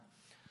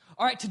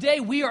All right, today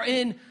we are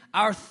in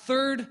our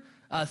third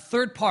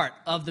part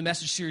of the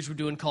message series we're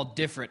doing called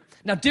Different.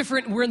 Now,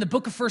 Different, we're in the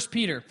book of 1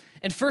 Peter.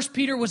 And 1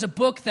 Peter was a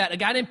book that a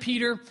guy named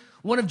Peter,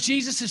 one of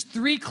Jesus'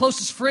 three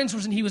closest friends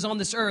when he was on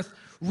this earth,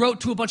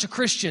 wrote to a bunch of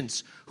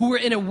Christians who were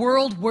in a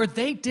world where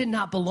they did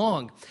not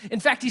belong.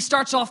 In fact, he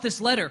starts off this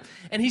letter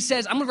and he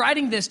says, I'm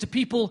writing this to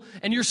people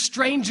and you're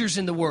strangers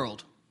in the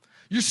world.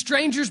 You're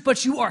strangers,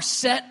 but you are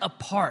set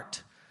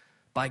apart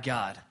by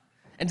God.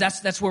 And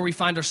that's where we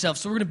find ourselves.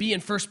 So we're going to be in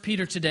 1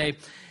 Peter today.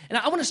 And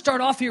I want to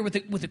start off here with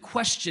a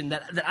question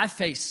that I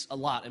face a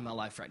lot in my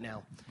life right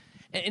now.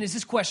 And it's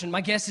this question.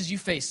 My guess is you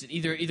face it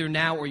either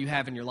now or you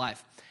have in your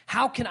life.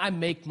 How can I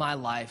make my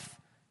life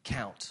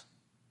count?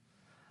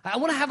 I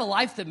want to have a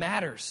life that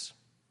matters.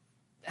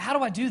 How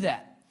do I do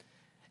that?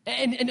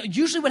 And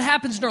usually what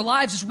happens in our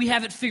lives is we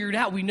have it figured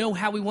out. We know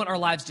how we want our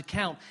lives to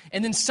count.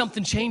 And then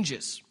something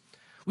changes.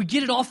 We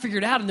get it all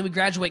figured out and then we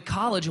graduate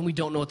college and we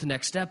don't know what the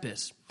next step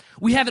is.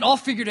 We have it all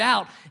figured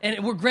out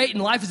and we're great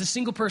and life as a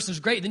single person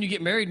is great. Then you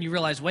get married and you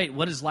realize, wait,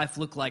 what does life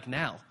look like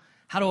now?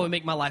 How do I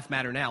make my life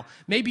matter now?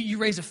 Maybe you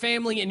raise a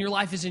family and your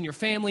life is in your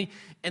family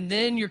and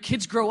then your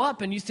kids grow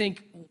up and you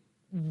think,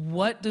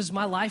 what does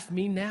my life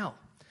mean now?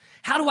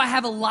 How do I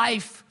have a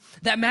life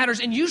that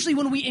matters? And usually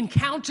when we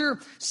encounter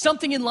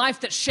something in life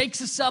that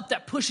shakes us up,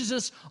 that pushes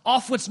us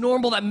off what's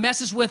normal, that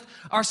messes with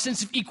our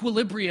sense of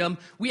equilibrium,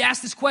 we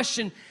ask this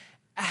question,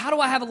 how do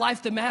I have a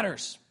life that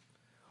matters?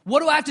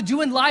 What do I have to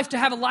do in life to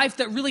have a life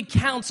that really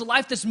counts, a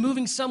life that's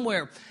moving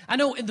somewhere? I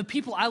know the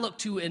people I look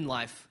to in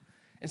life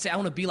and say, I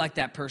want to be like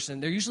that person,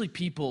 they're usually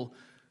people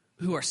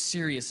who are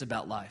serious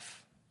about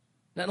life.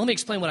 Now, let me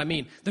explain what I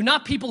mean. They're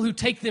not people who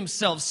take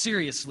themselves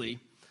seriously.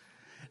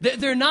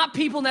 They're not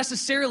people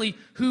necessarily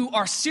who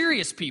are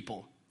serious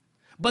people,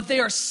 but they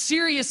are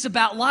serious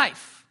about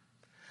life.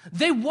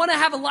 They want to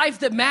have a life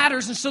that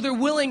matters, and so they're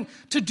willing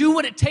to do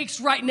what it takes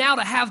right now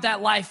to have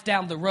that life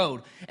down the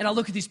road. And I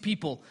look at these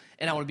people,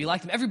 and I want to be like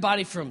them.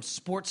 Everybody from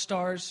sports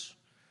stars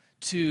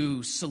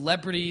to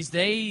celebrities,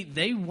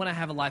 they want to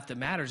have a life that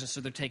matters, and so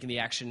they're taking the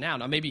action now.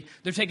 Now, maybe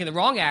they're taking the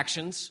wrong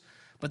actions,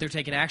 but they're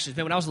taking actions.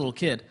 Man, when I was a little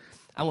kid,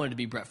 I wanted to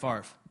be Brett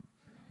Favre.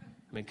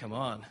 I mean, come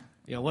on.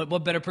 You know,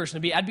 what better person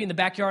to be? I'd be in the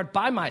backyard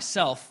by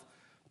myself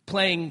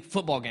playing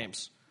football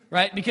games,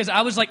 right? Because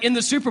I was like in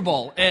the Super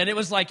Bowl, and it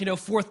was like,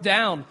 fourth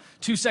down,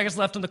 2 seconds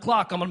left on the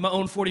clock. I'm on my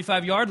own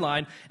 45-yard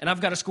line, and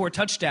I've got to score a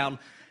touchdown.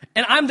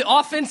 And I'm the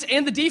offense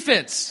and the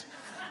defense.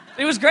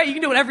 It was great. You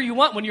can do whatever you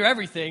want when you're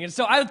everything. And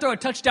so I would throw a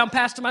touchdown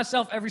pass to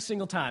myself every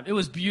single time. It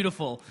was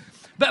beautiful.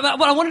 But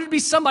I wanted to be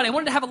somebody. I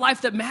wanted to have a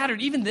life that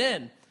mattered even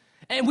then.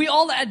 And we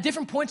all, at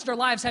different points in our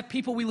lives, have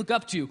people we look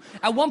up to.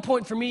 At one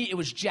point for me, it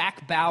was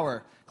Jack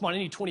Bauer. Come on,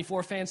 any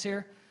 24 fans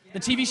here? The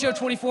TV show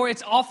 24,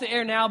 it's off the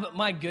air now, but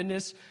my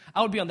goodness,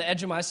 I would be on the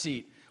edge of my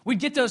seat. We'd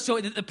get those,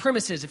 so the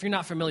premise is, if you're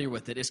not familiar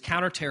with it, is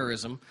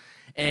counterterrorism.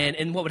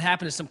 And what would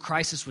happen is some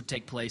crisis would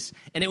take place,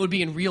 and it would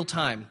be in real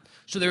time.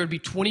 So there would be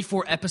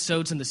 24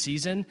 episodes in the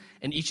season,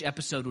 and each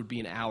episode would be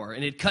an hour.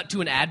 And it'd cut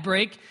to an ad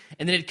break,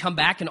 and then it'd come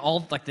back, and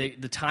all like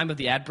the time of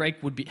the ad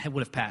break would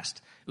have passed.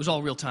 It was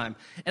all real time.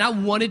 And I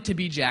wanted to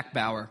be Jack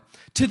Bauer.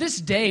 To this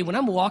day, when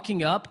I'm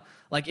walking up,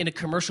 like in a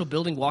commercial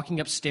building, walking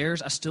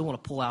upstairs, I still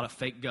want to pull out a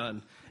fake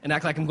gun and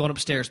act like I'm going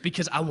upstairs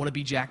because I want to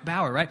be Jack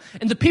Bauer, right?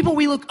 And the people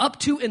we look up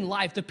to in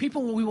life, the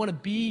people we want to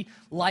be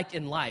like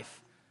in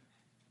life,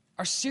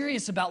 are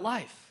serious about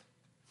life.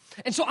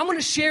 And so I'm going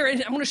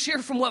to share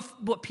from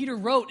what Peter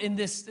wrote in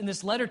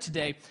this letter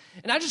today.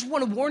 And I just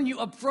want to warn you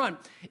up front,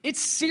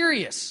 it's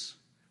serious.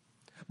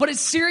 But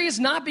it's serious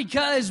not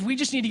because we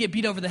just need to get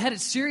beat over the head.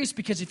 It's serious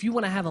because if you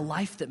want to have a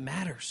life that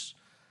matters,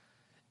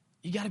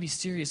 you got to be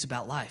serious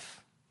about life.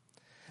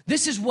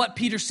 This is what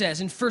Peter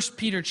says in 1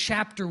 Peter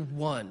chapter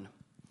 1,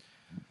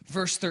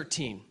 verse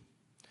 13.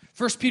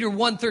 1 Peter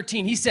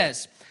 1:13, he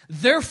says,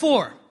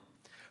 therefore,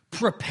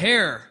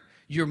 prepare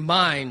your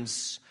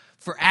minds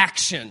for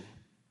action.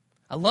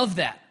 I love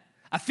that.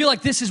 I feel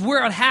like this is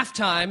we're at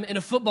halftime in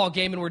a football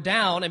game and we're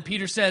down, and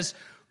Peter says,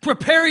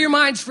 prepare your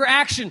minds for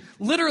action.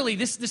 Literally,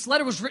 this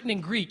letter was written in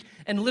Greek,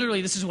 and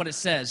literally this is what it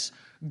says.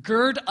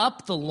 Gird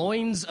up the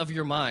loins of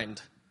your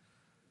mind.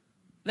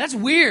 That's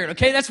weird,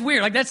 okay? That's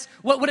weird. Like that's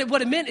what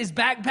it meant is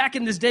back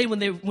in this day when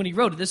he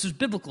wrote it, this was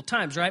biblical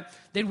times, right?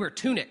 They'd wear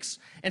tunics.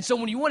 And so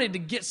when you wanted to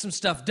get some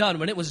stuff done,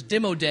 when it was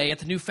demo day at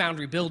the New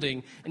Foundry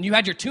building and you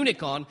had your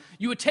tunic on,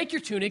 you would take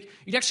your tunic,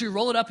 you'd actually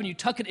roll it up and you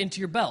tuck it into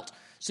your belt.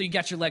 So you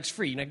got your legs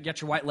free. You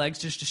got your white legs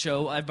just to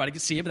show everybody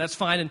could see it, but that's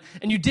fine.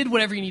 And you did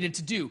whatever you needed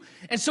to do.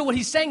 And so what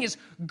he's saying is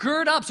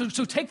gird up.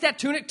 So take that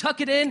tunic,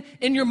 tuck it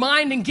in your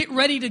mind, and get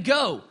ready to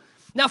go.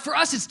 Now for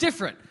us, it's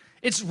different.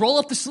 It's roll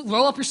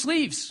up your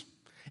sleeves.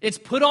 It's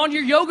put on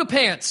your yoga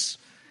pants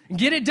and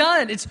get it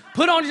done. It's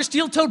put on your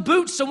steel-toed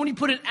boots so when you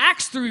put an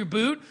axe through your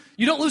boot,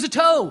 you don't lose a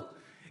toe.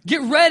 Get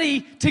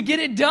ready to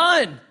get it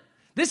done.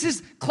 This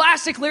is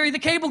classic Larry the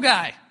Cable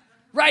Guy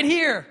right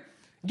here.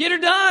 Get her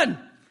done.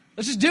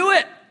 Let's just do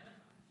it.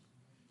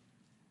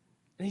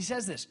 And he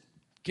says this,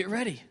 get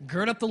ready.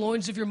 Gird up the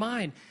loins of your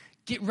mind.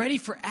 get ready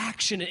for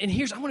action. And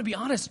I want to be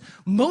honest,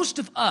 most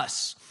of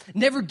us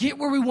never get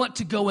where we want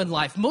to go in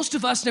life. Most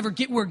of us never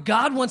get where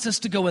God wants us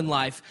to go in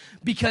life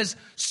because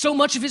so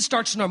much of it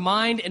starts in our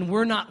mind and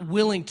we're not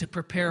willing to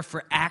prepare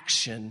for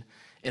action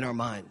in our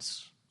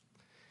minds.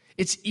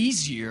 It's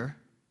easier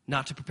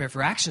not to prepare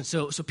for action.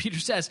 So Peter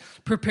says,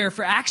 prepare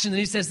for action. And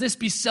he says this,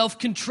 be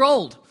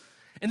self-controlled.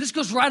 And this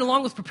goes right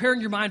along with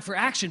preparing your mind for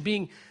action,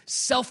 being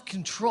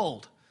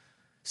self-controlled.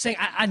 Saying,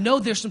 I know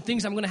there's some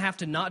things I'm going to have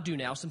to not do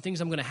now, some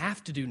things I'm going to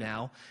have to do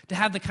now to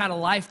have the kind of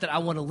life that I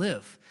want to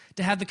live,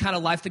 to have the kind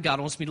of life that God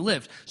wants me to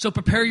live. So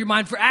prepare your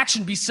mind for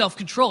action, be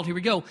self-controlled. Here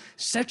we go.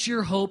 Set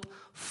your hope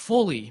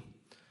fully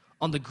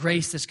on the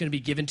grace that's going to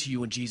be given to you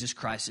when Jesus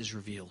Christ is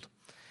revealed.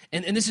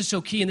 And this is so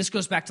key, and this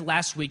goes back to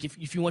last week.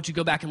 If you want to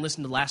go back and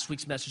listen to last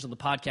week's message on the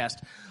podcast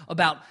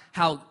about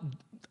how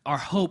our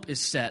hope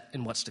is set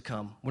in what's to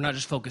come. We're not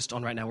just focused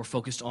on right now, we're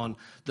focused on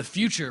the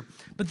future.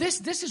 But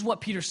this is what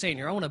Peter's saying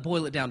here. I want to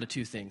boil it down to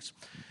two things.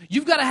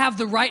 You've got to have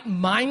the right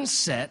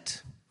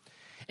mindset,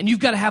 and you've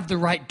got to have the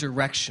right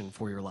direction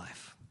for your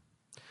life.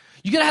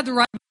 You've got to have the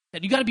right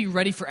mindset. You've got to be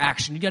ready for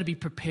action. You've got to be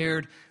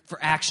prepared for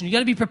action. You've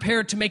got to be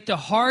prepared to make the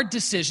hard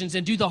decisions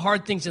and do the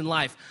hard things in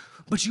life.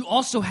 But you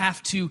also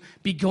have to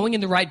be going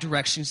in the right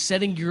direction,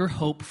 setting your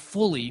hope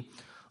fully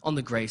on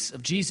the grace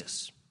of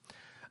Jesus.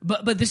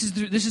 But this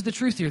is the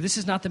truth here. This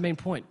is not the main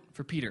point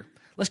for Peter.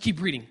 Let's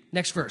keep reading.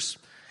 Next verse.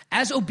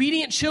 As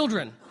obedient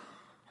children,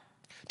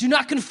 do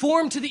not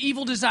conform to the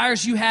evil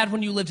desires you had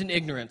when you lived in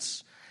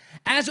ignorance.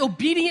 As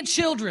obedient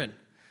children,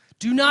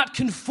 do not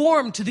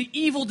conform to the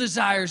evil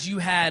desires you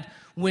had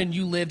when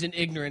you lived in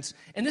ignorance.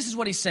 And this is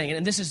what he's saying,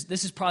 and this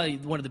is probably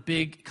one of the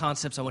big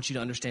concepts I want you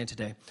to understand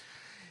today.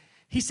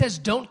 He says,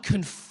 don't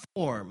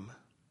conform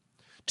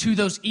to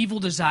those evil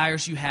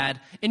desires you had.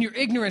 And your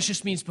ignorance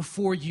just means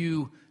before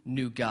you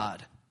knew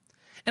God.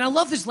 And I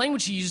love this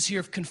language he uses here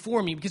of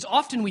conforming, because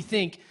often we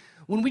think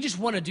when we just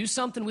want to do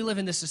something, we live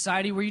in this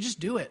society where you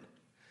just do it.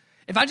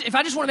 If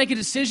I just want to make a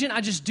decision,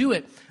 I just do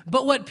it.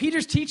 But what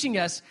Peter's teaching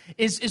us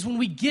is when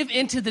we give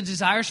into the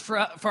desires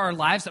for our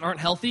lives that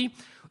aren't healthy,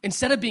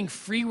 instead of being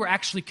free, we're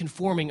actually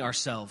conforming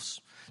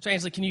ourselves. So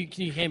Ansley, can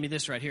you hand me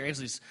this right here?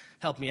 Ansley's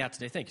helped me out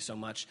today. Thank you so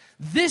much.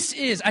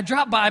 I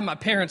dropped by my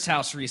parents'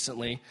 house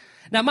recently.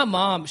 Now, my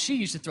mom, she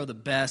used to throw the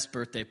best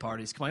birthday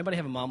parties. Come on, anybody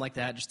have a mom like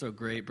that? Just throw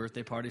great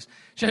birthday parties.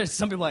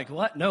 Some people are like,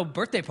 what? No,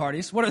 birthday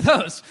parties? What are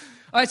those?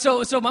 All right,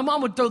 so my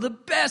mom would throw the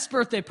best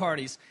birthday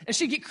parties, and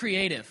she'd get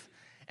creative.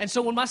 And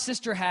so when my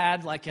sister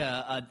had like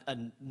a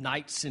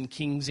knights and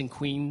kings and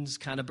queens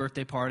kind of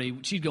birthday party,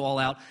 she'd go all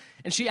out.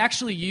 And she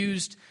actually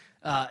used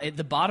at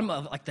the bottom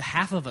of like the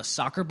half of a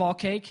soccer ball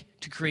cake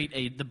to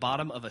create the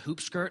bottom of a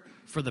hoop skirt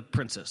for the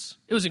princess.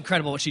 It was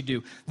incredible what she'd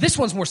do. This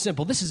one's more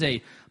simple. This is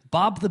a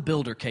Bob the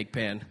Builder cake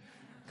pan.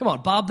 Come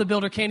on, Bob the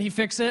Builder, can he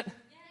fix it?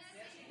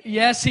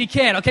 Yes, he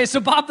can. Okay, so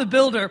Bob the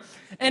Builder,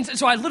 and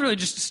so I literally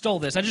just stole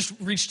this. I just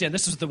reached in.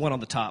 This is the one on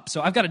the top.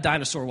 So I've got a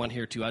dinosaur one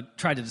here too. I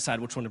tried to decide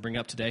which one to bring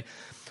up today.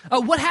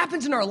 What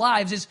happens in our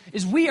lives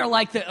is we are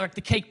like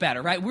the cake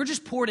batter, right? We're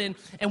just poured in,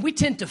 and we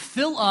tend to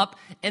fill up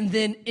and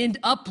then end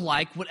up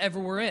like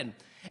whatever we're in.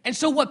 And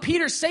so what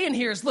Peter's saying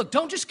here is, look,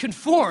 don't just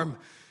conform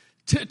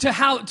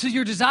to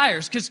your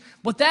desires, because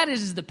what that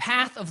is the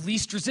path of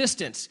least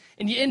resistance,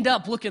 and you end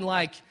up looking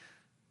like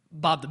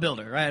Bob the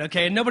Builder, right?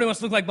 Okay, and nobody wants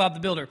to look like Bob the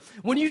Builder.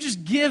 When you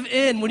just give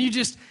in, when you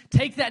just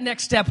take that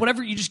next step,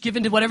 whatever you just give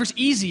into whatever's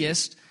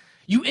easiest,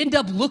 you end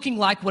up looking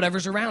like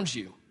whatever's around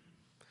you.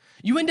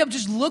 You end up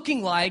just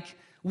looking like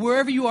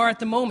wherever you are at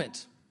the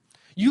moment.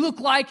 You look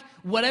like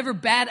whatever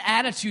bad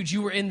attitude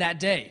you were in that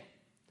day.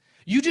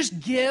 You just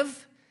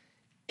give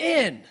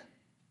in.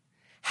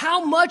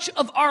 How much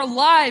of our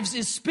lives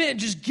is spent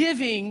just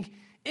giving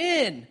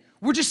in?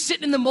 We're just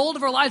sitting in the mold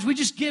of our lives. We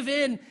just give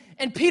in.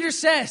 And Peter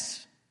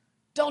says,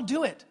 don't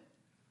do it.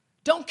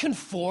 Don't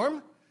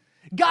conform.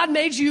 God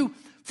made you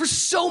for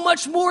so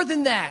much more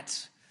than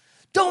that.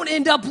 Don't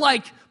end up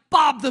like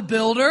Bob the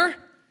Builder.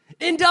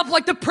 End up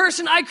like the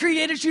person I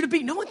created you to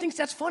be. No one thinks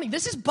that's funny.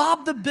 This is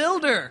Bob the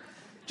Builder.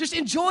 Just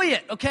enjoy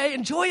it, okay?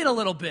 Enjoy it a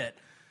little bit.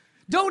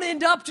 Don't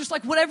end up just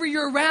like whatever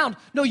you're around.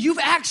 No, you've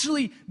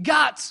actually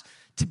got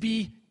to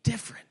be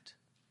different.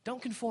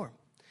 Don't conform.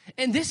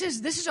 And this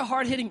is a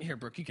hard-hitting, here,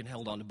 Brooke, you can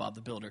hold on to Bob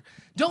the Builder.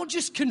 Don't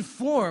just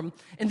conform.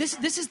 And this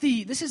is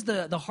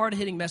the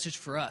hard-hitting message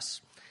for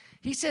us.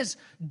 He says,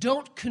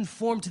 don't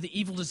conform to the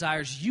evil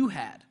desires you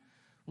had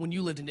when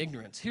you lived in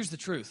ignorance. Here's the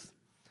truth.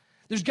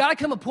 There's got to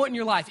come a point in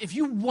your life, if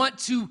you want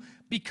to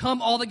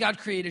become all that God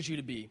created you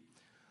to be,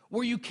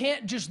 where you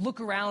can't just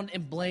look around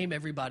and blame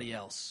everybody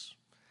else,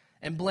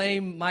 and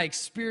blame my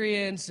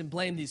experience, and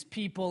blame these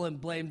people, and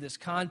blame this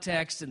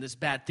context, and this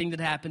bad thing that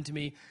happened to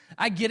me.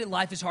 I get it,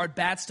 life is hard,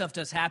 bad stuff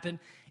does happen.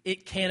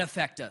 It can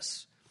affect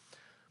us.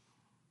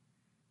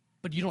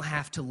 But you don't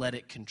have to let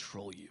it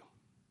control you.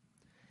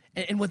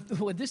 And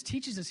what this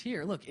teaches us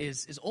here, look,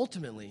 is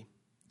ultimately,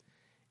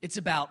 it's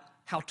about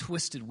how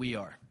twisted we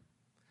are.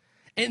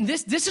 And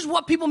this is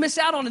what people miss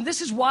out on, and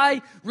this is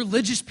why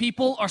religious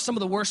people are some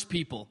of the worst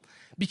people,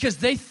 because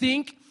they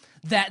think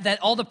that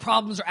all the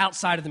problems are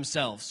outside of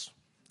themselves,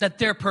 that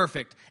they're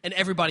perfect and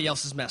everybody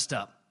else is messed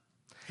up.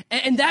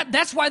 And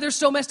that's why they're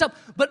so messed up.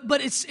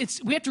 But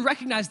it's we have to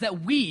recognize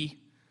that we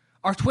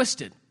are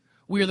twisted.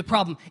 We are the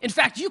problem. In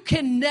fact, you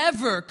can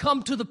never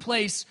come to the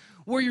place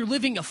where you're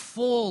living a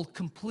full,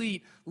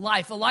 complete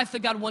life, a life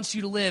that God wants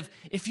you to live,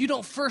 if you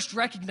don't first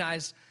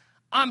recognize,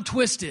 I'm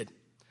twisted,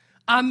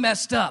 I'm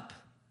messed up,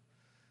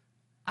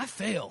 I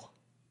fail.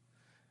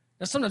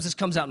 Now, sometimes this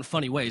comes out in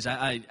funny ways.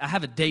 I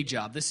have a day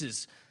job. This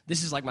is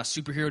like my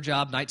superhero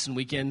job, nights and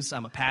weekends.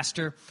 I'm a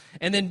pastor.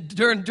 And then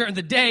during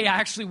the day, I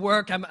actually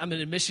work. I'm an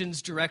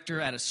admissions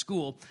director at a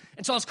school.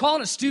 And so I was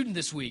calling a student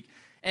this week,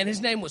 and his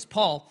name was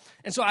Paul.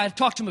 And so I've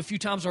talked to him a few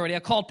times already. I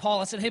called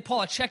Paul. I said, hey, Paul,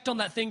 I checked on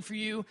that thing for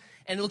you,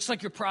 and it looks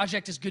like your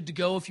project is good to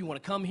go if you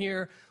want to come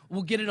here.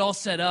 We'll get it all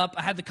set up.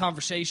 I had the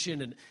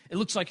conversation, and it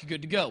looks like you're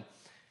good to go.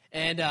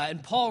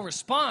 And Paul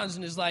responds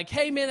and is like,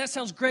 hey, man, that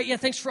sounds great. Yeah,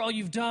 thanks for all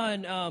you've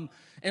done.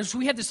 And so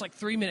we had this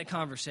 3-minute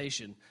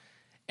conversation.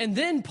 And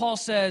then Paul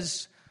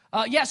says,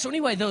 yeah, so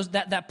anyway,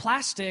 that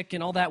plastic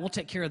and all that, we'll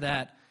take care of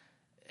that.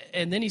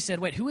 And then he said,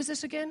 wait, who is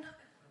this again?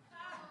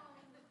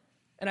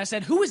 And I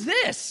said, who is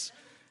this?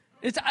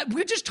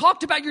 We just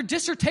talked about your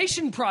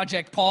dissertation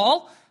project,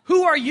 Paul.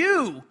 Who are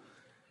you?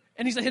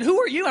 And he's like, who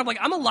are you? I'm like,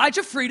 I'm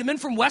Elijah Friedemann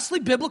from Wesley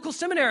Biblical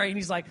Seminary. And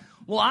he's like,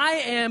 well, I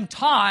am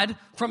Todd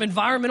from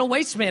Environmental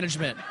Waste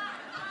Management.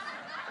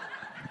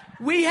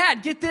 We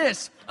had, get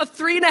this, a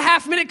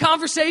 3.5-minute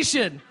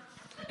conversation.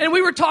 And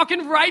we were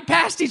talking right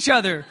past each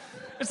other.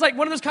 It's like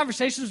one of those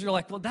conversations where you're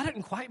like, well, that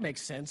didn't quite make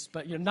sense,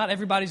 but not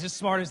everybody's as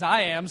smart as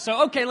I am.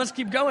 So, okay, let's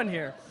keep going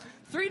here.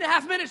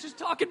 3.5 minutes just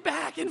talking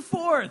back and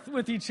forth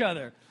with each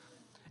other.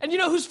 And you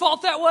know whose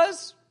fault that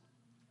was?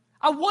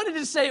 I wanted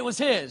to say it was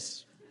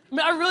his. I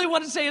mean, I really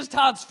wanted to say it's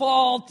Todd's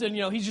fault, and,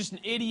 he's just an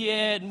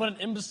idiot, and what an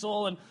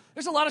imbecile, and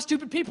there's a lot of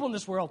stupid people in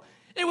this world.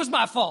 It was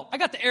my fault. I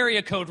got the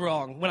area code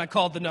wrong when I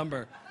called the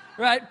number,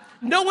 right?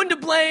 No one to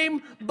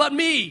blame but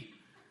me.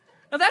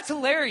 Now, that's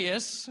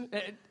hilarious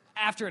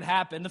after it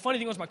happened. The funny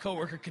thing was my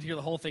coworker could hear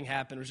the whole thing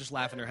happen and was just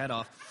laughing her head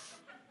off.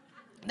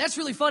 That's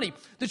really funny.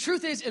 The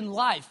truth is, in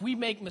life, we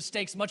make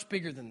mistakes much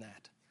bigger than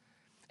that.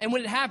 And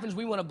when it happens,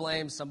 we want to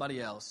blame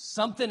somebody else.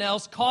 Something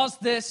else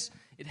caused this.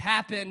 It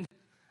happened.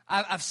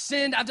 I've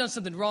sinned. I've done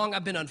something wrong.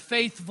 I've been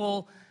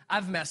unfaithful.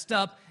 I've messed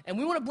up. And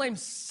we want to blame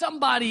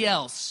somebody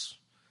else.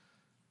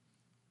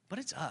 But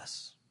it's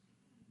us.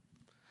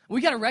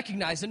 We got to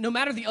recognize that no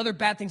matter the other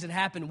bad things that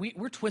happen,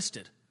 we're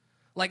twisted.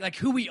 Like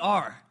who we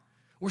are.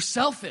 We're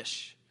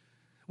selfish.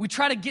 We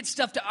try to get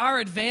stuff to our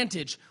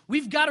advantage.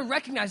 We've got to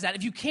recognize that.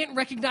 If you can't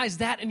recognize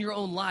that in your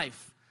own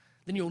life,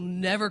 then you'll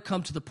never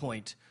come to the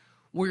point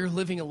where you're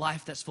living a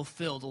life that's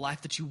fulfilled, a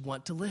life that you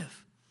want to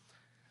live.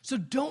 So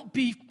don't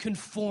be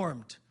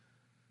conformed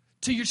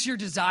to your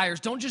desires.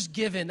 Don't just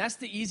give in. That's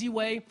the easy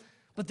way,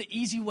 but the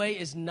easy way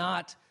is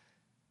not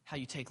how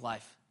you take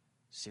life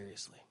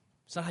seriously.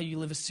 It's not how you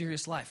live a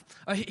serious life.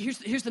 All right,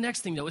 here's the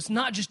next thing, though. It's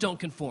not just don't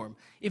conform.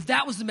 If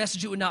that was the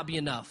message, it would not be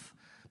enough.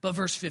 But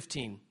verse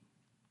 15,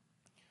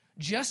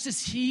 just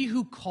as he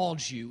who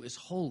called you is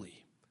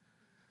holy,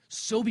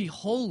 so be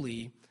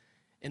holy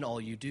in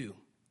all you do.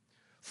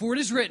 For it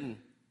is written,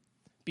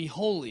 be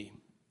holy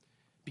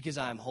because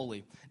I am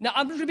holy. Now,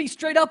 I'm going to be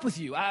straight up with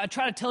you. I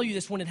try to tell you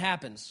this when it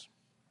happens.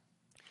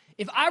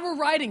 If I were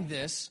writing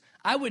this,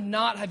 I would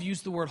not have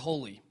used the word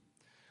holy.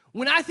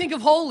 When I think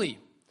of holy,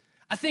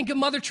 I think of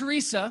Mother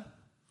Teresa,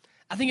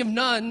 I think of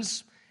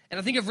nuns, and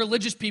I think of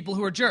religious people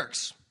who are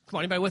jerks. Come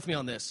on, anybody with me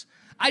on this?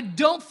 I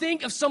don't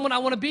think of someone I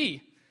want to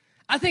be.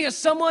 I think of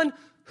someone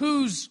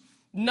who's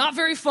not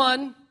very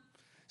fun,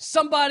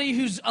 somebody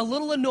who's a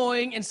little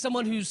annoying, and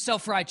someone who's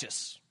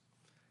self-righteous.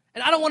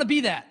 And I don't want to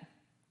be that.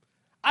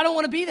 I don't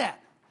want to be that.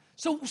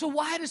 So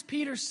why does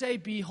Peter say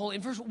be holy?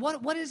 And first,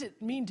 what does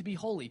it mean to be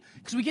holy?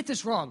 Because we get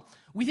this wrong.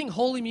 We think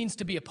holy means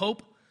to be a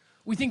pope.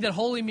 We think that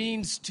holy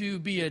means to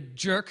be a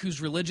jerk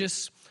who's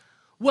religious.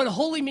 What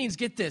holy means,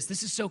 get this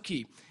is so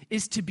key,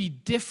 is to be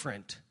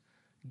different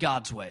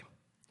God's way.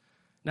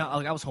 Now,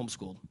 I was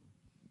homeschooled.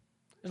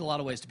 There's a lot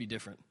of ways to be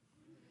different.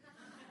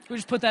 We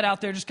just put that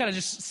out there,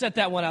 just set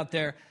that one out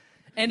there.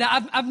 And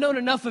I've known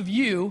enough of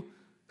you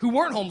who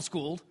weren't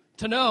homeschooled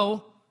to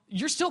know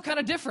you're still kind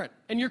of different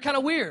and you're kind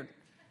of weird.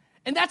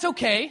 And that's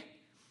okay,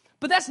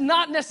 but that's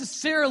not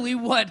necessarily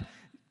what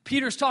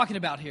Peter's talking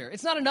about here.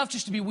 It's not enough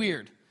just to be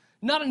weird.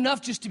 Not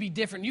enough just to be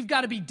different. You've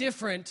got to be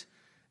different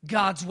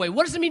God's way.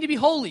 What does it mean to be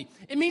holy?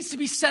 It means to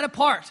be set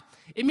apart.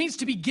 It means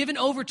to be given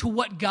over to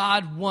what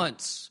God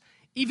wants,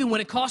 even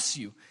when it costs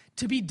you.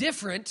 To be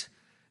different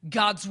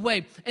God's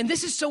way. And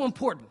this is so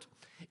important.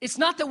 It's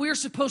not that we are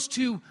supposed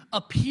to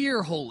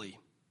appear holy.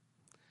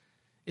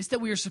 It's that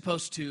we are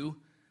supposed to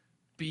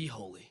be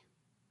holy.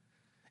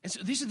 And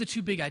so these are the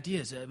two big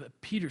ideas.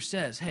 Peter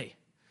says, hey,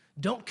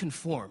 don't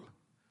conform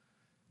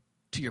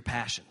to your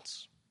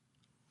passions,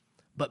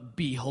 but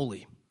be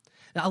holy.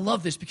 Now, I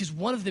love this because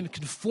one of them,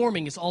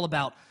 conforming, is all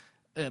about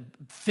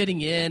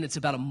fitting in. It's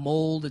about a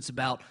mold. It's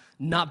about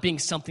not being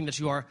something that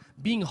you are.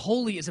 Being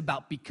holy is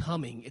about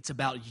becoming. It's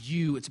about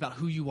you. It's about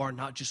who you are,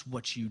 not just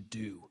what you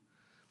do.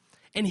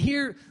 And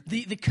here,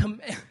 the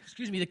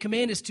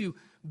command is to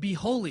be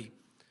holy.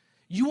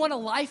 You want a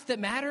life that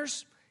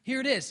matters? Here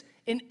it is.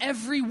 In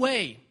every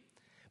way,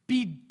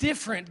 be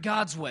different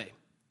God's way.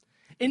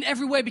 In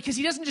every way, because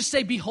he doesn't just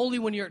say be holy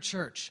when you're at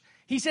church.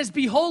 He says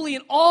be holy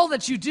in all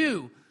that you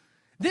do.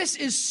 This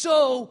is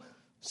so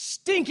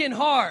stinking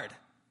hard.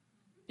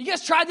 You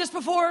guys tried this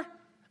before?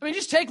 I mean,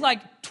 just take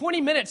like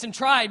 20 minutes and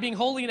try being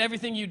holy in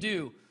everything you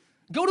do.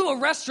 Go to a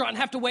restaurant and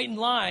have to wait in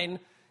line,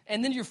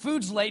 and then your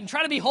food's late, and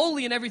try to be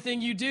holy in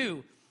everything you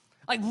do.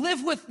 Like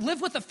live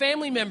with a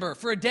family member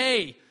for a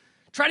day.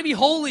 Try to be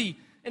holy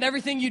in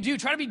everything you do.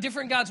 Try to be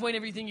different God's way in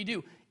everything you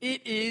do.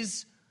 It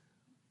is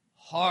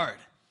hard.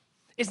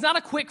 It's not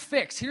a quick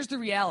fix. Here's the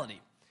reality.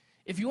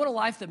 If you want a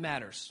life that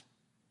matters,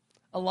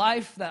 a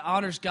life that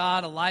honors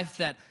God, a life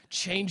that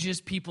changes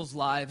people's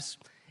lives,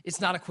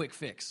 it's not a quick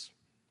fix.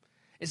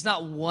 It's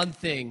not one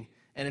thing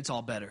and it's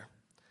all better.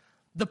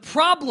 The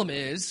problem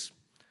is,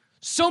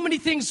 so many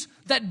things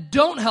that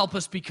don't help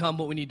us become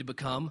what we need to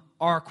become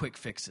are quick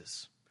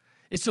fixes.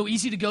 It's so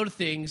easy to go to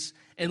things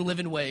and live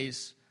in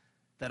ways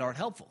that aren't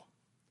helpful.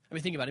 I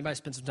mean, think about it. Anybody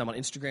spend some time on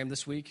Instagram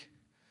this week?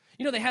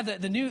 You know, they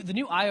have the new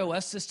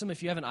iOS system,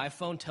 if you have an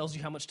iPhone, tells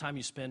you how much time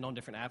you spend on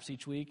different apps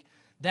each week.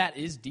 That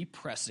is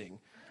depressing.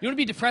 You want to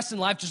be depressed in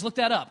life? Just look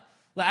that up.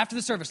 After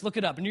the service, look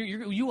it up. And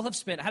you will have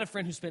spent, I had a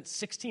friend who spent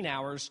 16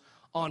 hours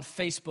on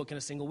Facebook in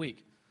a single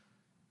week.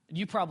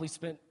 You probably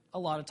spent a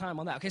lot of time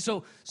on that. Okay,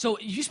 so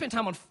you spent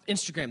time on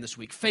Instagram this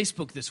week,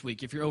 Facebook this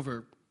week. If you're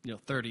over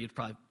 30, it's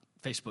probably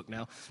Facebook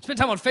now. Spent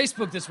time on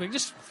Facebook this week.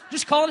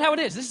 Just call it how it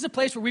is. This is a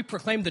place where we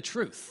proclaim the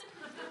truth.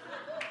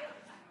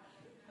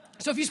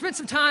 So if you spent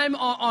some time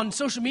on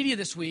social media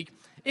this week,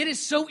 it is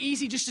so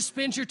easy just to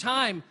spend your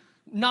time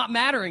not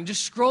mattering,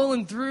 just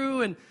scrolling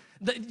through, and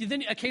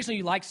then occasionally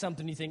you like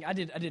something, you think, I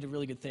did a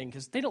really good thing,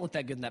 because they don't look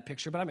that good in that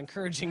picture, but I'm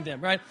encouraging them,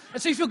 right?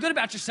 And so you feel good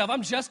about yourself.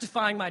 I'm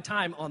justifying my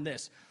time on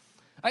this.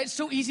 Right, it's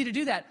so easy to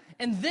do that.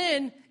 And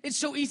then it's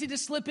so easy to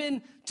slip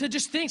into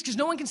just things, because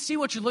no one can see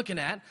what you're looking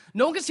at.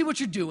 No one can see what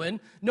you're doing.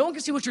 No one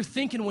can see what you're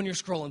thinking when you're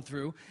scrolling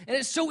through. And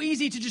it's so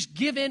easy to just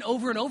give in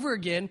over and over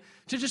again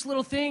to just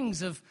little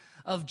things of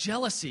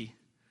jealousy,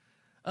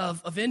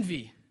 of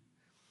envy,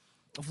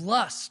 of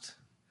lust,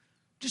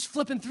 just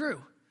flipping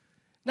through.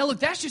 Now look,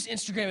 that's just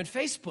Instagram and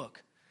Facebook.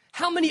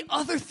 How many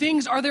other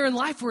things are there in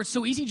life where it's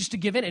so easy just to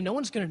give in and no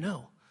one's going to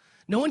know?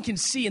 No one can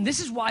see, and this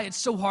is why it's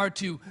so hard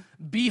to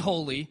be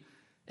holy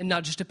and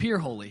not just appear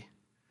holy.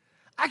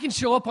 I can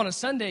show up on a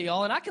Sunday,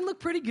 y'all, and I can look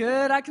pretty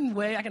good. I can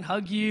wave, I can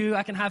hug you,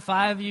 I can high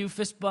five you,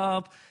 fist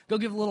bump, go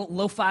give a little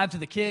low five to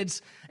the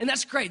kids, and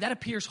that's great. That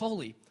appears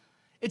holy.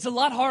 It's a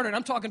lot harder, and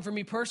I'm talking for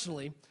me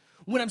personally,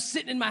 when I'm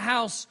sitting in my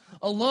house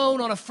alone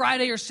on a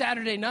Friday or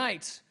Saturday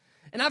night,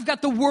 and I've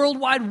got the World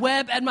Wide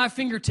Web at my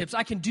fingertips.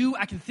 I can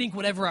think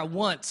whatever I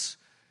want.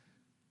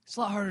 It's a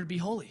lot harder to be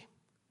holy.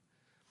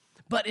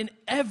 But in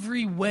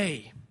every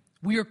way,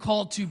 we are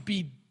called to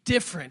be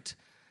different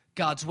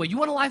God's way. You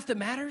want a life that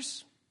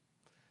matters?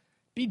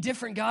 Be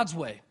different God's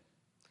way.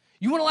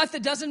 You want a life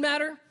that doesn't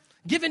matter?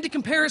 Give into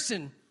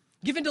comparison.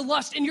 Give into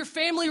lust. In your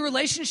family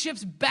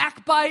relationships,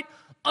 backbite,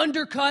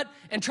 undercut,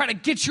 and try to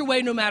get your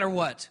way no matter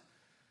what.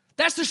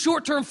 That's the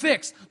short-term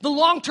fix. The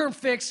long-term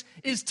fix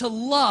is to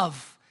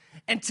love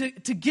and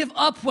to give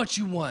up what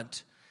you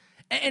want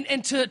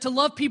and to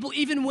love people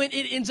even when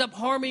it ends up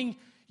harming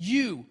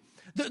you.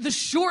 The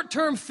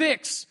short-term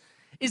fix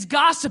is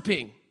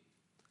gossiping,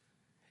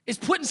 is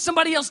putting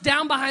somebody else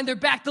down behind their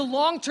back. The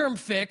long-term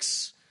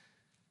fix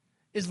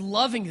is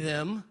loving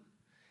them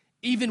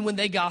even when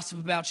they gossip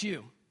about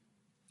you.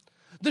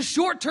 The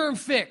short-term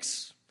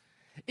fix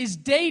is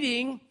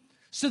dating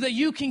so that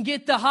you can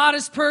get the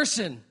hottest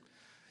person.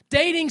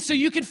 Dating so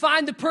you can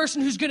find the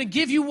person who's going to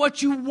give you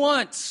what you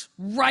want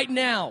right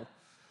now.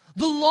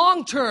 The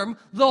long term,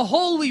 the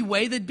holy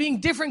way, that being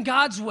different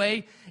God's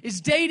way,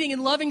 is dating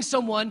and loving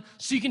someone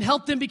so you can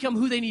help them become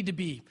who they need to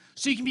be.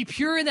 So you can be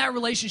pure in that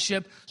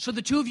relationship so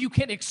the two of you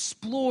can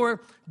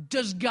explore,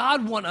 does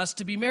God want us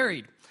to be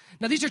married?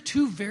 Now, these are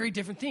two very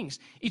different things.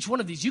 Each one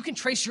of these, you can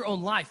trace your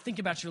own life. Think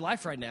about your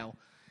life right now.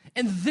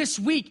 And this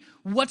week,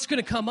 what's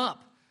going to come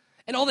up?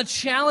 And all the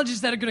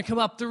challenges that are going to come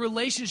up, the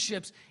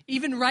relationships,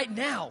 even right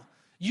now.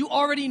 You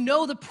already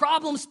know the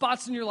problem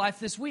spots in your life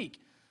this week.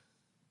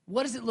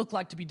 What does it look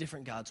like to be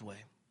different God's way?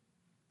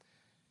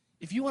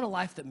 If you want a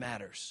life that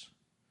matters,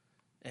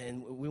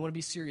 and we want to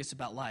be serious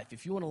about life,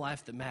 if you want a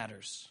life that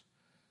matters,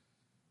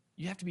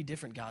 you have to be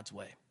different God's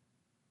way.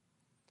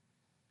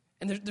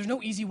 And there's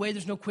no easy way,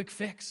 there's no quick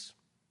fix.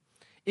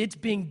 It's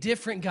being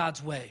different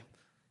God's way.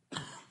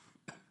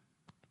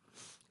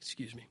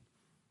 Excuse me.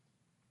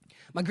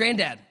 My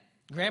granddad,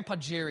 Grandpa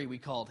Jerry, we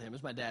called him. It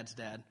was my dad's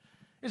dad.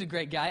 He was a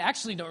great guy. I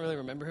actually don't really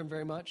remember him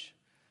very much.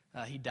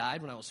 He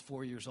died when I was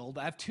 4 years old.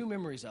 I have two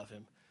memories of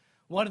him.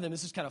 One of them,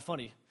 this is kind of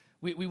funny.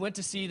 We went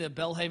to see the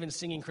Belhaven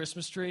Singing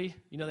Christmas Tree.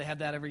 You know, they have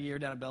that every year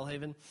down at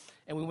Belhaven.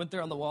 And we went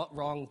there on the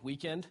wrong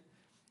weekend.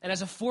 And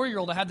as a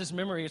 4-year-old, I had this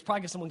memory. It's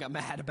probably because someone got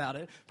mad about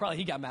it. Probably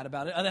he got mad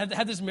about it. I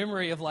had this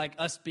memory of like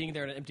us being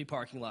there in an empty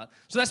parking lot.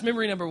 So that's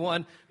memory number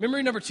 1.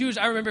 Memory number 2 is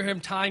I remember him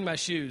tying my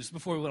shoes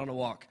before we went on a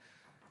walk.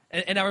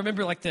 And I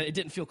remember like it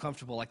didn't feel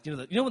comfortable. Like, you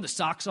know when the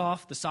sock's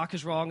off, the sock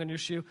is wrong on your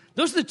shoe?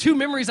 Those are the 2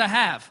 memories I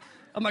have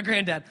of my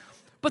granddad.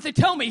 But they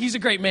tell me he's a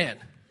great man.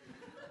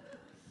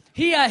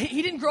 He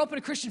didn't grow up in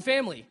a Christian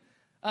family.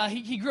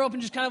 He grew up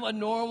in just kind of a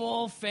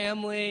normal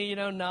family,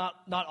 not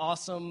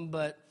awesome,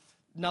 but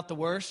not the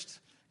worst.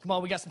 Come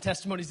on, we got some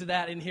testimonies of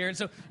that in here. And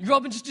so you grew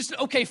up in just an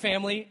okay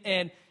family,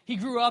 and he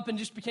grew up and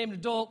just became an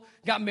adult,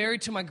 got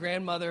married to my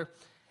grandmother.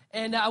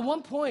 And at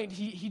one point,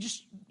 he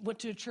just went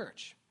to a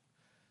church.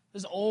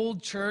 This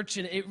old church,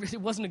 and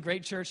it wasn't a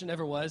great church, it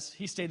never was.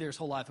 He stayed there his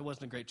whole life. It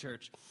wasn't a great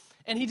church.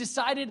 And he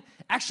decided,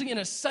 actually in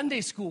a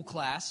Sunday school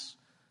class,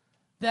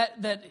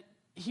 that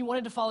he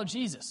wanted to follow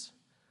Jesus.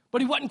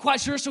 But he wasn't quite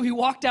sure, so he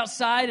walked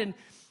outside,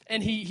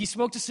 and he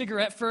smoked a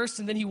cigarette first,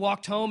 and then he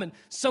walked home. And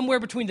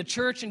somewhere between the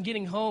church and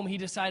getting home, he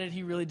decided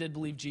he really did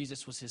believe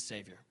Jesus was his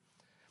Savior.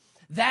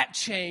 That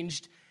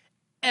changed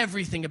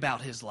everything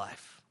about his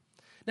life.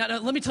 Now,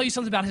 let me tell you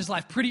something about his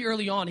life. Pretty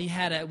early on,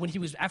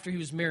 after he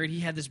was married, he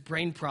had this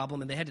brain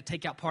problem, and they had to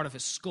take out part of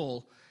his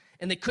skull,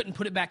 and they couldn't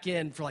put it back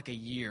in for like a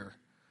year.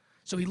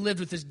 So he lived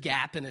with this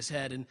gap in his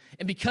head, and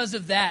because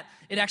of that,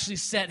 it actually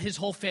set his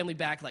whole family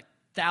back like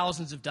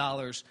thousands of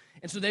dollars,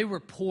 and so they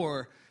were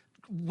poor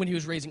when he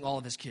was raising all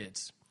of his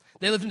kids.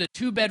 They lived in a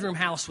 2-bedroom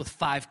house with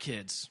 5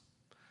 kids.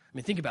 I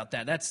mean, think about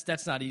that.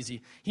 That's not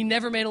easy. He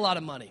never made a lot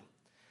of money,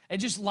 and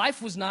just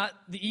life was not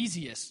the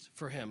easiest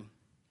for him.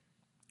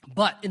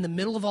 But in the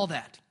middle of all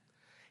that,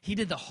 he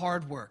did the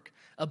hard work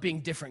of being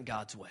different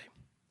God's way.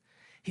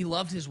 He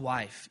loved his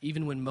wife,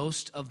 even when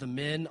most of the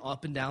men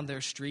up and down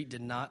their street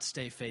did not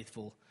stay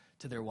faithful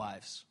to their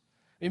wives.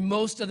 I mean,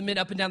 most of the men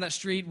up and down that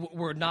street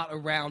were not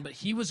around, but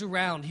he was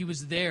around. He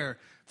was there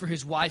for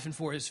his wife and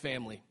for his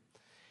family.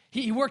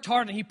 He worked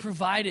hard, and he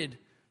provided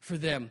for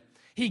them.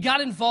 He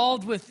got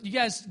involved with, you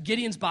guys,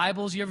 Gideon's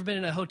Bibles. You ever been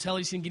in a hotel,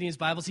 you've seen Gideon's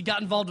Bibles? He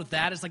got involved with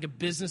that. It's like a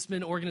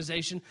businessman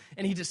organization,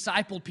 and he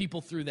discipled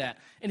people through that,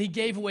 and he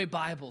gave away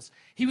Bibles.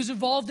 He was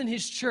involved in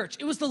his church.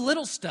 It was the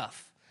little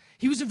stuff.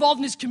 He was involved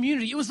in his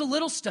community. It was the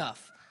little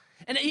stuff.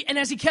 And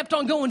as he kept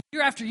on going,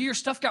 year after year,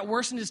 stuff got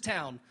worse in his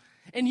town.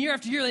 And year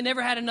after year, they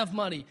never had enough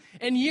money.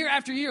 And year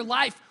after year,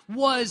 life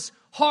was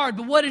hard.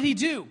 But what did he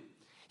do?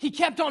 He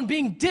kept on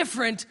being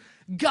different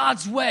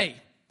God's way.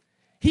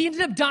 He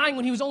ended up dying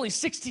when he was only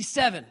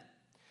 67.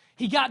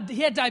 He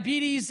had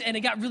diabetes, and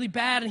it got really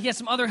bad, and he had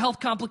some other health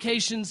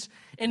complications,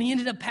 and he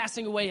ended up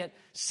passing away at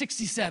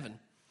 67.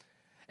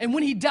 And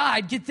when he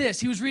died, get this,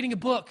 he was reading a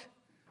book,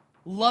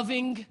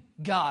 Loving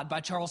God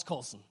by Charles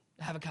Colson.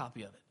 I have a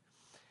copy of it.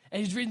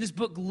 And he's reading this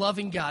book,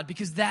 Loving God,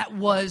 because that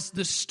was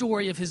the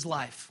story of his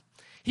life.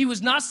 He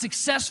was not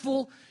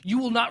successful. You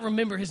will not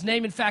remember his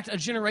name. In fact, a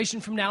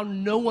generation from now,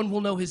 no one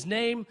will know his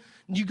name.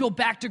 You go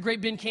back to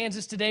Great Bend,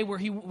 Kansas today, where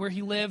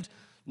he lived.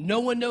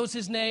 No one knows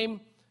his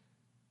name,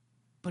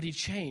 but he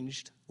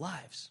changed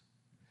lives.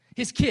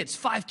 His kids,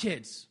 5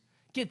 kids,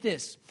 get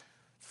this,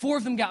 4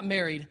 of them got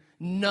married,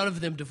 none of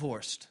them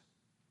divorced.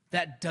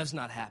 That does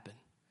not happen.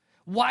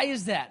 Why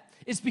is that?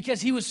 It's because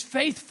he was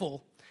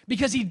faithful,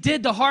 because he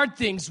did the hard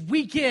things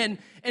week in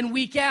and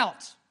week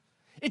out.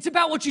 It's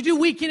about what you do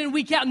week in and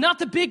week out, not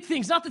the big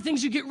things, not the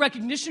things you get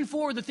recognition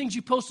for, or the things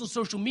you post on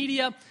social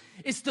media.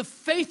 It's the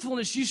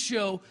faithfulness you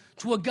show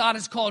to what God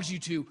has called you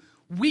to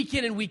week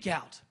in and week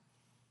out.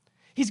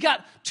 He's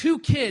got 2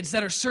 kids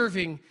that are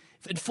serving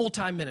in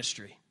full-time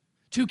ministry.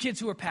 2 kids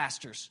who are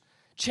pastors,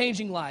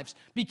 changing lives.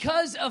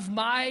 Because of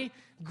my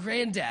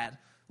granddad,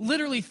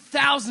 literally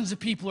thousands of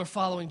people are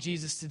following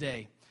Jesus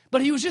today.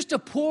 But he was just a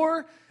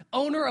poor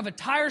owner of a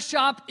tire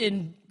shop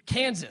in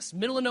Kansas,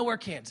 middle of nowhere,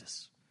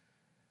 Kansas.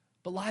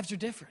 But lives are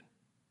different.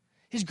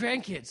 His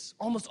grandkids,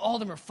 almost all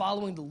of them are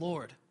following the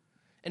Lord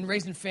and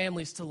raising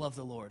families to love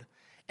the Lord.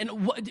 And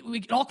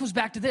it all comes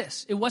back to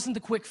this. It wasn't the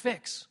quick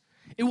fix.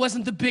 It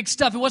wasn't the big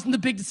stuff. It wasn't the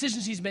big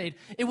decisions he's made.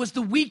 It was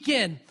the week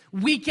in,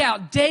 week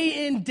out,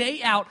 day in,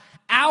 day out,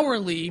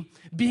 hourly,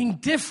 being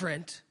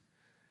different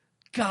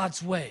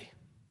God's way.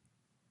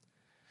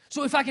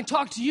 So if I can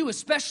talk to you,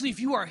 especially if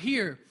you are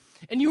here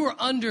and you are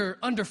under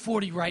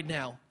 40 right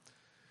now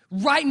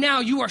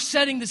you are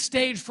setting the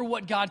stage for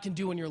what God can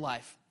do in your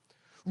life.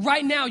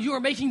 Right now you are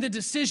making the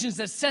decisions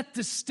that set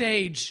the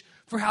stage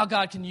for how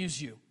God can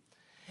use you.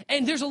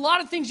 And there's a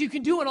lot of things you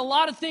can do and a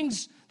lot of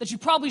things that you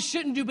probably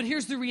shouldn't do, but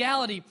here's the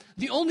reality.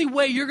 The only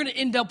way you're going to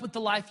end up with the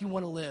life you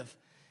want to live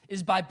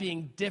is by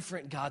being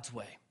different God's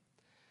way.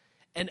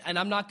 And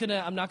I'm not going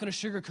to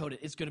sugarcoat it.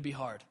 It's going to be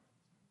hard.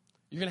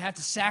 You're going to have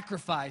to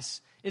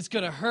sacrifice. It's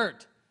going to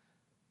hurt,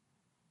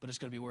 but it's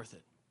going to be worth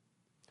it.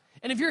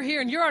 And if you're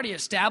here and you're already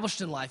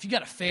established in life, you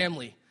got a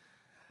family,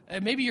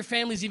 maybe your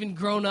family's even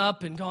grown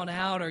up and gone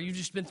out, or you've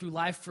just been through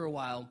life for a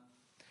while,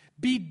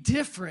 be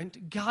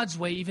different God's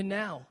way even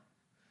now.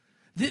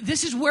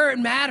 This is where it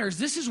matters.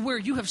 This is where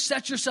you have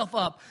set yourself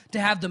up to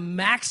have the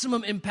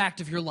maximum impact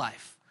of your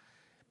life.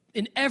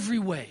 In every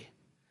way,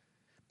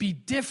 be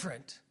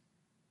different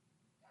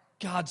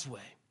God's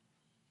way.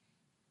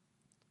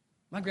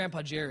 My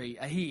grandpa Jerry,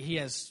 he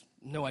has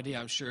no idea,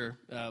 I'm sure,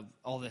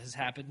 all that has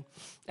happened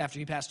after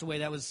he passed away.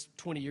 That was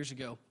 20 years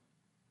ago.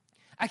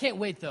 I can't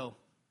wait, though,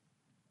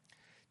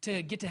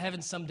 to get to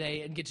heaven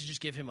someday and get to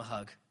just give him a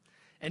hug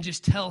and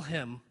just tell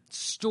him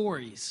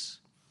stories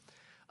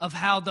of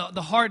how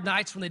the hard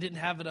nights when they didn't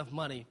have enough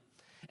money,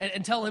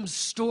 and tell him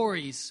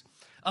stories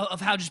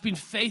of how just being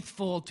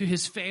faithful to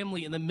his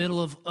family in the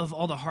middle of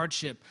all the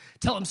hardship.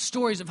 Tell him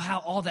stories of how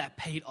all that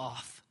paid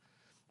off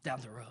down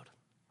the road.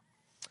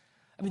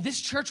 I mean, this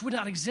church would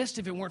not exist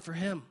if it weren't for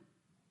him.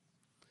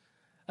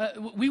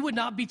 We would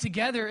not be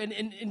together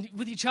and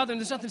with each other, and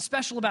there's nothing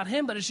special about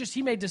him, but it's just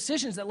he made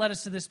decisions that led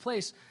us to this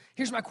place.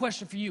 Here's my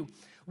question for you.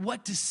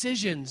 What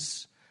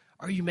decisions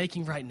are you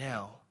making right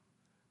now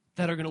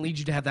that are going to lead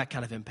you to have that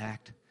kind of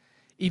impact,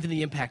 even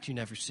the impact you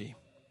never see?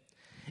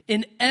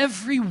 In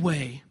every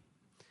way,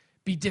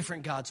 be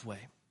different God's way.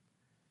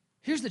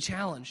 Here's the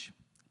challenge.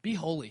 Be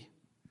holy.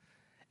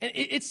 And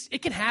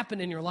it can happen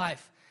in your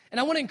life. And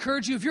I want to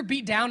encourage you, if you're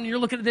beat down and you're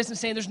looking at this and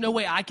saying, there's no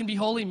way I can be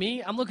holy,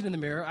 I'm looking in the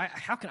mirror.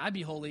 How can I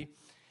be holy?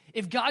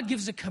 If God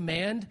gives a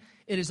command,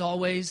 it is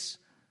always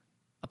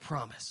a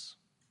promise.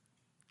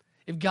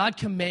 If God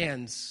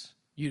commands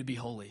you to be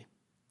holy,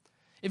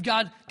 if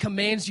God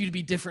commands you to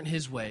be different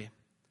his way,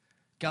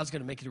 God's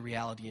going to make it a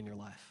reality in your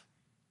life.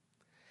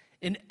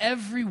 In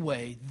every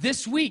way,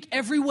 this week,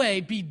 every way,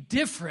 be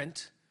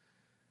different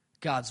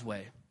God's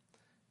way.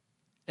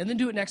 And then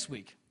do it next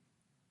week,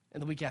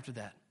 and the week after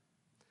that,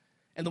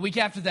 and the week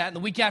after that, and the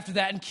week after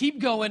that, and keep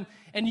going,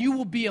 and you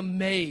will be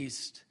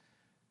amazed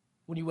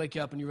when you wake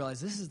up and you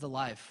realize this is the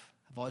life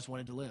I've always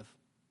wanted to live.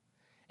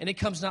 And it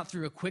comes not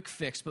through a quick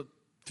fix, but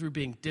through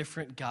being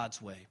different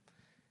God's way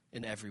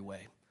in every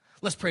way.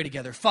 Let's pray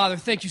together. Father,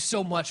 thank you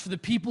so much for the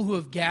people who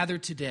have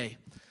gathered today.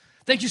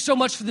 Thank you so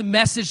much for the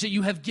message that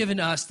you have given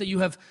us, that you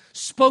have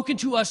spoken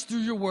to us through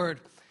your word.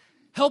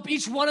 Help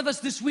each one of us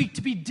this week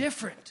to be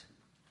different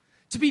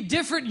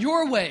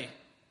your way,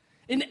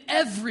 in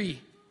every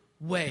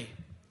way.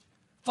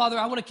 Father,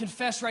 I want to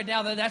confess right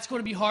now that that's going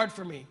to be hard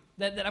for me,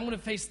 that I'm going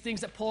to face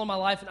things that pull in my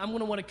life, and I'm going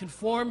to want to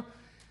conform.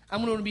 I'm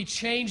going to want to be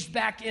changed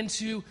back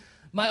into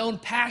my own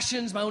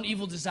passions, my own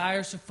evil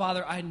desires. So,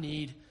 Father, I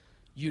need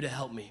you to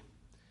help me.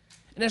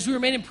 And as we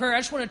remain in prayer, I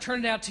just want to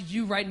turn it out to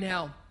you right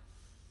now.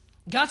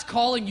 God's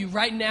calling you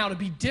right now to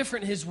be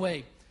different his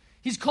way.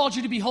 He's called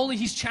you to be holy.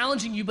 He's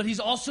challenging you, but he's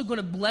also going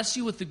to bless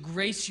you with the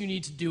grace you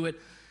need to do it.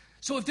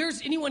 So if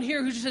there's anyone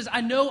here who just says,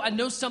 I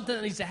know something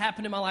that needs to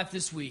happen in my life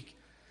this week,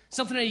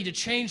 something I need to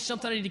change,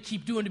 something I need to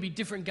keep doing to be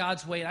different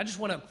God's way, and I just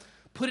want to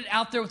put it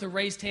out there with a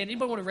raised hand.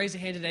 Anybody want to raise a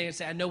hand today and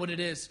say, I know what it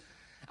is?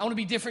 I want to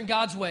be different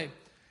God's way.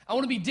 I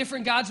want to be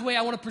different God's way.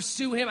 I want to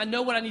pursue him. I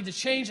know what I need to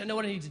change. I know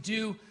what I need to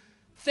do.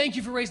 Thank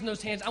you for raising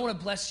those hands. I want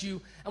to bless you.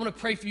 I want to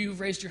pray for you who've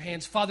raised your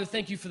hands. Father,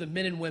 thank you for the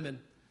men and women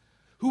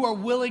who are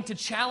willing to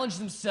challenge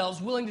themselves,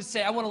 willing to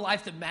say, I want a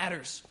life that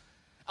matters.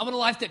 I want a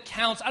life that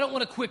counts. I don't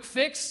want a quick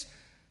fix.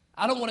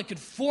 I don't want to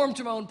conform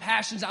to my own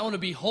passions. I want to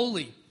be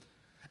holy.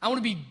 I want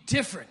to be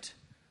different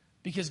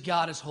because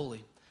God is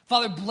holy.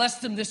 Father, bless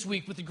them this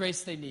week with the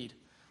grace they need.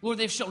 Lord,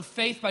 they've shown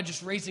faith by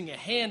just raising a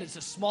hand. It's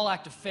a small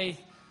act of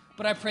faith,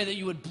 but I pray that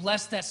you would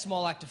bless that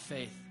small act of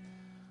faith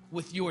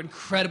with your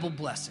incredible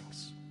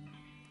blessings.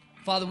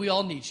 Father, we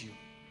all need you.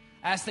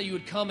 I ask that you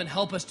would come and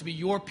help us to be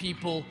your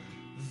people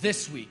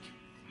this week.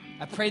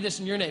 I pray this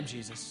in your name,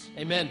 Jesus.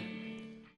 Amen.